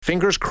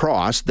Fingers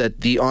crossed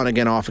that the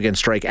on-again, off-again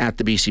strike at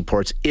the BC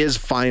ports is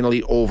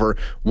finally over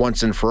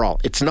once and for all.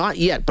 It's not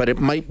yet, but it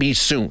might be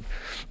soon.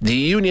 The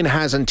union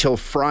has until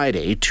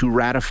Friday to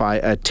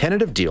ratify a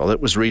tentative deal that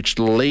was reached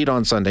late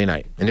on Sunday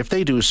night. And if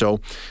they do so,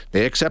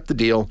 they accept the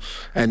deal,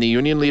 and the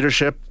union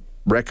leadership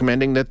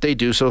recommending that they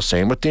do so,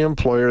 same with the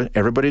employer,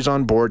 everybody's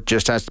on board,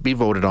 just has to be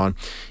voted on.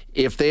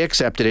 If they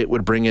accepted it,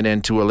 would bring an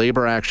end to a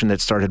labor action that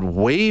started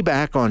way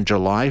back on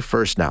July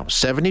 1st now.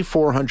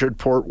 7,400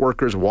 port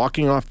workers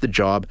walking off the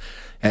job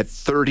at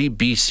 30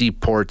 BC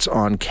ports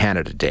on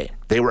Canada Day.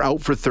 They were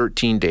out for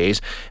 13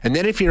 days. And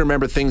then if you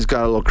remember, things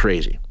got a little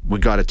crazy. We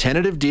got a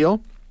tentative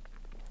deal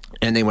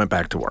and they went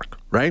back to work,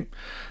 right?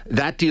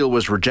 That deal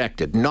was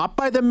rejected, not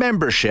by the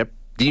membership.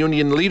 The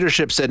union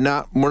leadership said,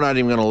 no, we're not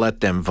even going to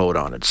let them vote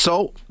on it.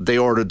 So they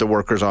ordered the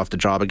workers off the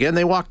job again.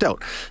 They walked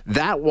out.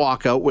 That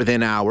walkout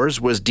within hours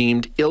was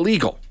deemed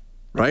illegal,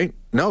 right?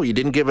 No, you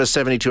didn't give us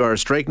 72-hour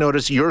strike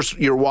notice. Your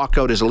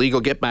walkout is illegal.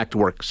 Get back to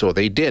work. So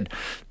they did.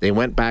 They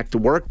went back to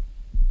work.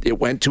 It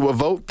went to a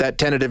vote, that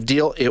tentative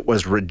deal. It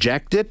was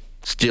rejected.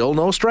 Still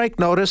no strike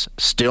notice,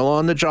 still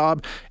on the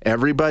job,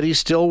 everybody's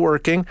still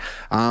working,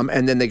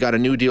 and then they got a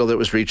new deal that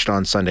was reached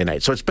on Sunday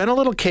night. So it's been a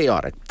little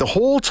chaotic. The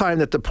whole time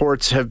that the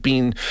ports have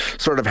been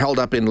sort of held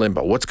up in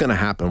limbo. What's going to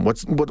happen?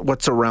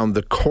 What's around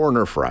the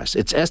corner for us?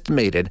 It's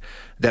estimated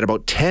that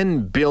about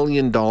 $10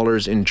 billion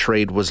in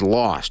trade was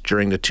lost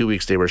during the 2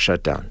 weeks they were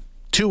shut down.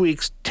 2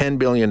 weeks, $10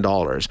 billion.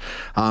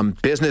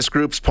 Business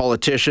groups,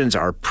 politicians,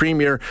 our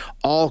premier,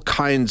 all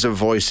kinds of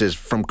voices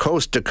from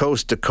coast to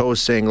coast to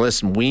coast saying,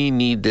 listen, we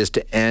need this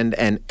to end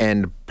and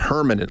end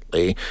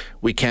permanently.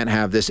 We can't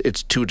have this.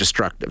 It's too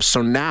destructive.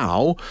 So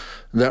now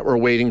that we're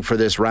waiting for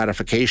this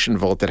ratification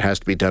vote that has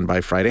to be done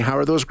by Friday, how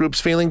are those groups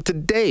feeling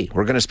today?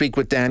 We're going to speak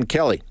with Dan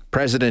Kelly,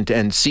 President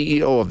and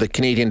CEO of the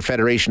Canadian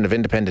Federation of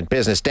Independent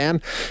Business. Dan,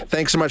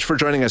 thanks so much for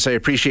joining us. I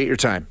appreciate your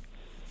time.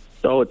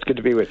 Oh, it's good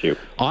to be with you.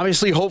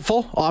 Obviously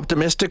hopeful,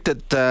 optimistic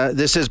that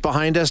this is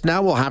behind us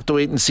now. We'll have to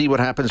wait and see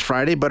what happens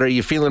Friday, but are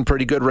you feeling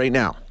pretty good right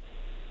now?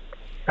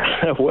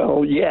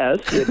 Well, yes,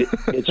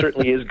 it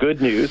certainly is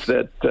good news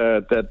that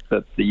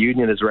the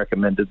union has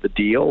recommended the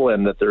deal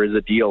and that there is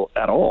a deal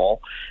at all.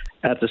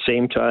 At the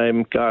same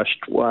time, gosh,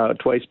 once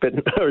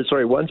bitten,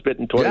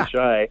 twice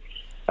shy.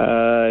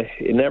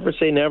 Never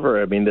say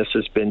never. I mean, this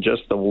has been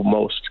just the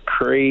most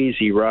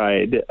crazy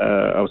ride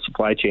of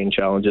supply chain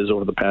challenges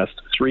over the past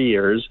 3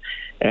 years,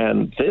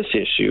 and this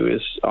issue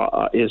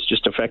is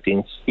just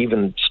affecting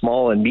even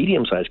small and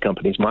medium-sized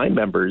companies, my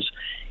members,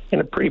 in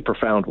a pretty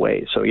profound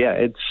way. So yeah,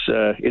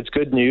 it's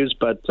good news,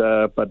 but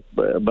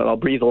I'll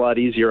breathe a lot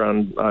easier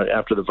on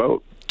after the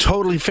vote.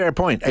 Totally fair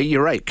point.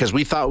 You're right, because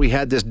we thought we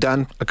had this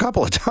done a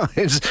couple of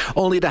times,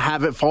 only to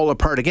have it fall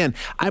apart again.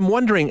 I'm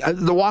wondering,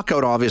 the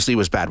walkout obviously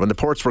was bad. When the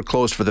ports were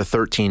closed for the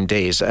 13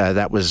 days,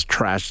 that was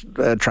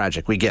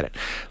tragic. We get it.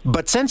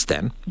 But since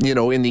then,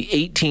 in the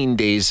 18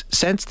 days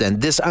since then,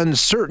 this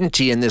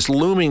uncertainty and this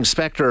looming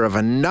specter of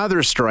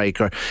another strike,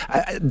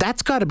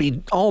 that's got to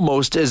be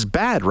almost as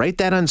bad, right?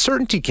 That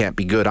uncertainty can't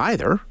be good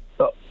either.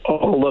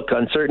 Oh, look,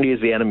 uncertainty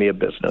is the enemy of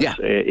business. Yeah.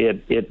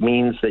 It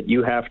means that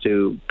you have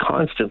to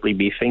constantly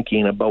be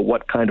thinking about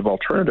what kind of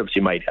alternatives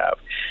you might have.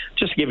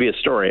 Just to give you a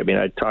story, I mean,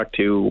 I talked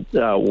to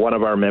one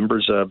of our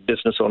members, a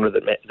business owner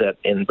that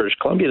in British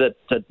Columbia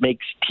that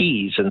makes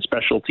teas and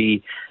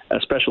specialty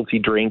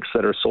drinks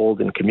that are sold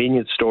in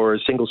convenience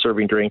stores,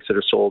 single-serving drinks that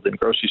are sold in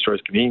grocery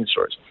stores, convenience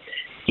stores.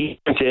 He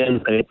brings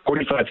in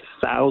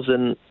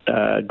 45,000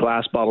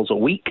 glass bottles a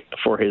week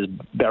for his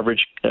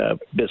beverage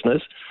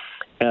business.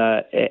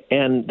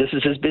 And this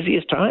is his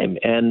busiest time,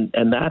 and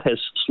that has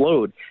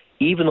slowed.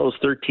 Even those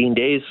 13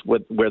 days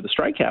where the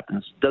strike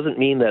happens doesn't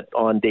mean that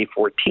on day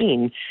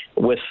 14,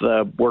 with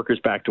workers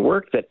back to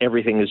work, that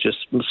everything is just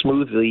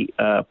smoothly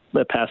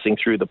passing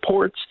through the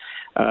ports.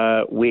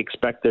 We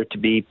expect there to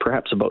be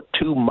perhaps about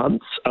 2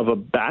 months of a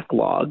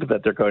backlog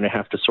that they're going to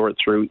have to sort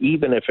through,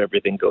 even if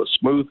everything goes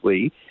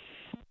smoothly.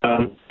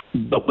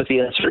 But with the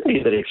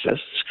uncertainty that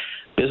exists,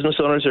 business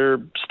owners are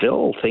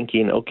still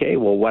thinking, okay,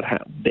 well,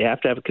 they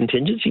have to have a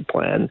contingency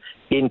plan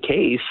in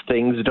case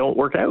things don't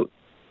work out.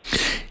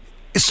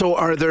 So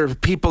are there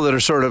people that are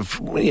sort of,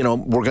 we're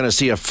going to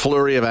see a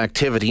flurry of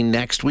activity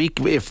next week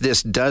if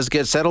this does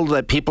get settled,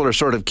 that people are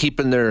sort of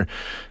keeping their,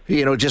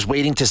 just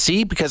waiting to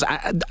see? Because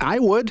I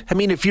would. I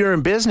mean, if you're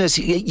in business,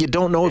 you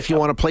don't know if you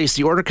want to place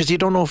the order because you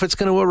don't know if it's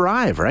going to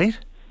arrive, right?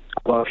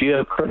 Well, if you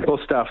have critical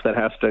stuff that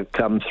has to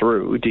come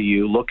through, do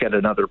you look at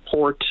another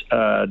port?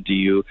 Do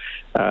you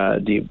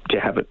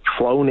have it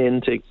flown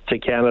into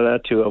Canada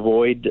to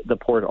avoid the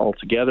port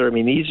altogether? I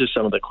mean, these are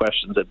some of the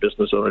questions that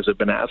business owners have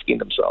been asking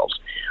themselves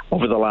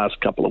over the last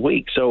couple of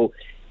weeks. So,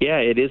 yeah,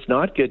 it is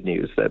not good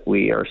news that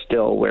we are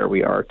still where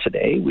we are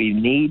today. We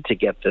need to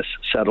get this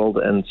settled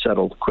and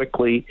settled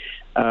quickly.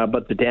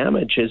 But the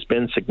damage has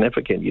been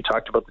significant. You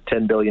talked about the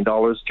 $10 billion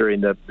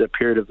during the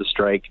period of the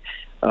strike.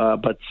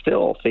 But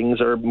still, things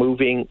are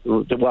moving.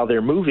 While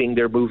they're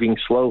moving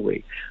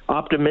slowly.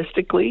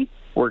 Optimistically,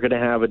 we're going to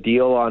have a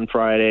deal on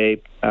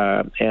Friday,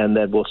 and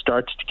then we'll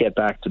start to get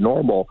back to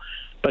normal.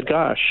 But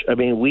gosh, I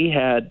mean, we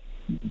had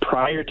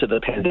prior to the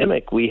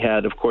pandemic, we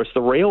had, of course,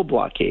 the rail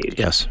blockade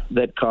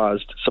that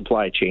caused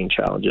supply chain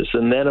challenges.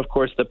 And then, of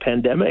course, the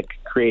pandemic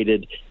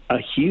created a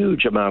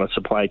huge amount of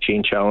supply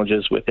chain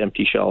challenges with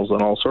empty shelves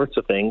and all sorts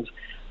of things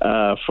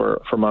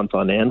for month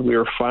on end. We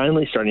were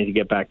finally starting to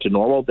get back to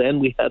normal. Then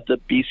we had the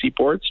BC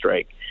port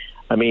strike.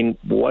 I mean,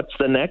 what's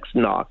the next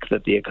knock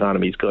that the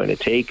economy is going to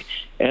take?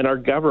 And our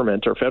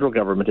government, our federal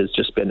government, has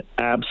just been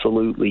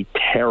absolutely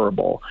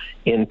terrible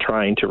in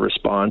trying to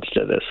respond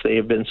to this. They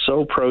have been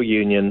so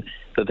pro-union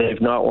that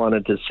they've not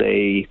wanted to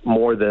say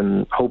more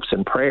than hopes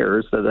and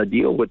prayers that a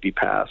deal would be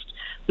passed.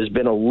 There's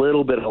been a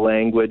little bit of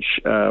language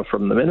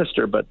from the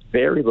minister, but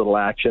very little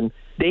action.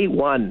 Day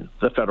one,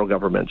 the federal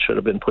government should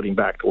have been putting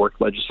back to work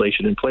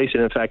legislation in place.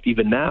 And in fact,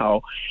 even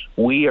now,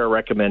 we are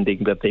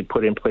recommending that they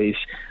put in place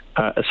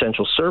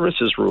essential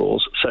services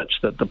rules such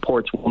that the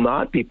ports will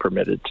not be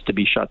permitted to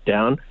be shut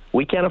down.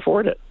 We can't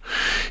afford it.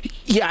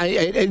 Yeah,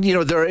 and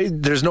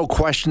there's no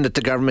question that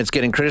the government's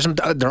getting criticism.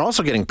 They're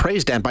also getting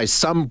praised, Dan, by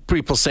some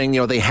people saying,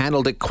 they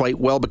handled it quite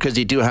well because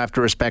you do have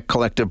to respect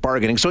collective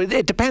bargaining. So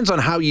it depends on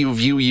how you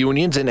view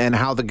unions and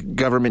how the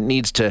government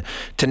needs to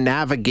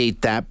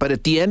navigate that. But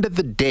at the end of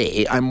the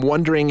day, I'm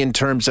wondering in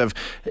terms of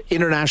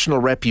international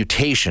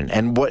reputation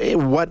and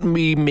what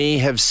we may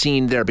have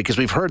seen there, because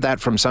we've heard that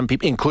from some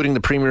people, including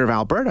the Premier of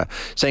Alberta,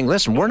 saying,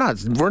 listen, we're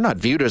not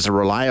viewed as a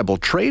reliable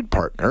trade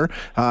partner.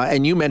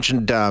 And you mentioned,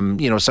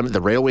 some of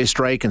the railway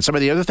strike and some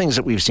of the other things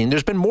that we've seen.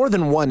 There's been more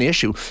than one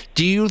issue.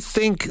 Do you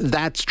think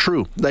that's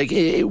true? Like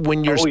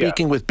when you're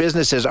speaking with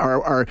businesses,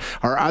 are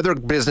other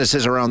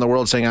businesses around the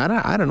world saying,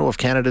 I don't know if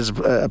Canada's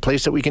a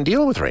place that we can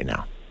deal with right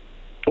now?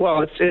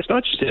 Well, it's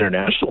not just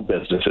international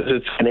businesses;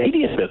 it's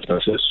Canadian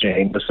businesses,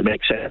 Shane. Does it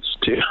make sense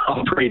to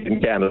operate in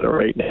Canada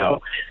right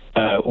now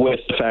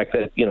with the fact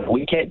that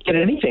we can't get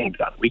anything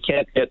done? We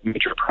can't get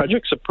major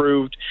projects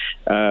approved.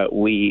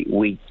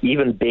 We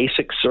even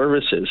basic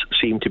services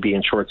seem to be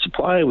in short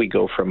supply. We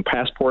go from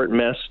passport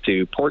mess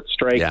to port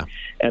strike,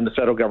 and the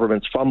federal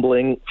government's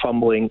fumbling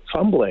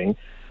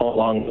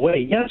along the way.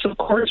 Yes, of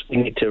course, we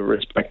need to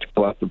respect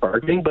collective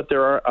bargaining, but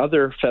there are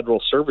other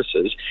federal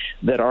services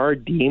that are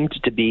deemed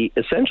to be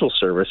essential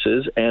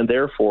services, and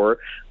therefore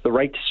the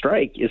right to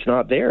strike is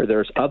not there.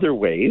 There's other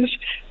ways,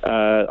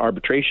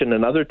 arbitration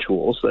and other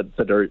tools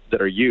that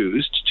are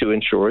used to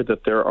ensure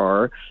that there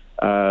are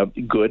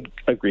good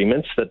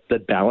agreements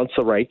that balance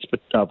the rights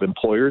of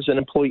employers and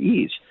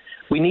employees.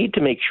 We need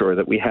to make sure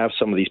that we have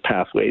some of these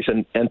pathways,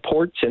 and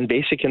ports and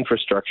basic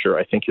infrastructure,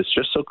 I think, is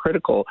just so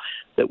critical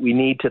that we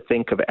need to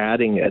think of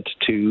adding it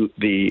to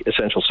the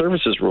essential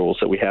services rules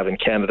that we have in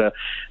Canada.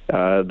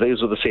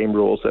 Those are the same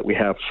rules that we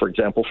have, for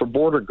example, for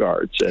border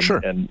guards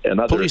and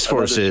other police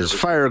forces,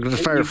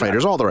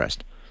 firefighters, all the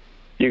rest.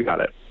 You got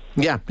it.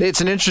 Yeah,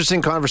 it's an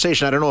interesting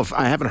conversation. I don't know if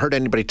I haven't heard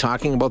anybody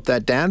talking about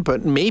that, Dan,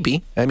 but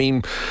maybe. I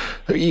mean,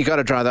 you got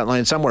to draw that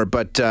line somewhere.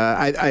 But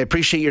I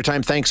appreciate your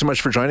time. Thanks so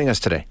much for joining us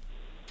today.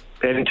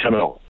 Anytime at all.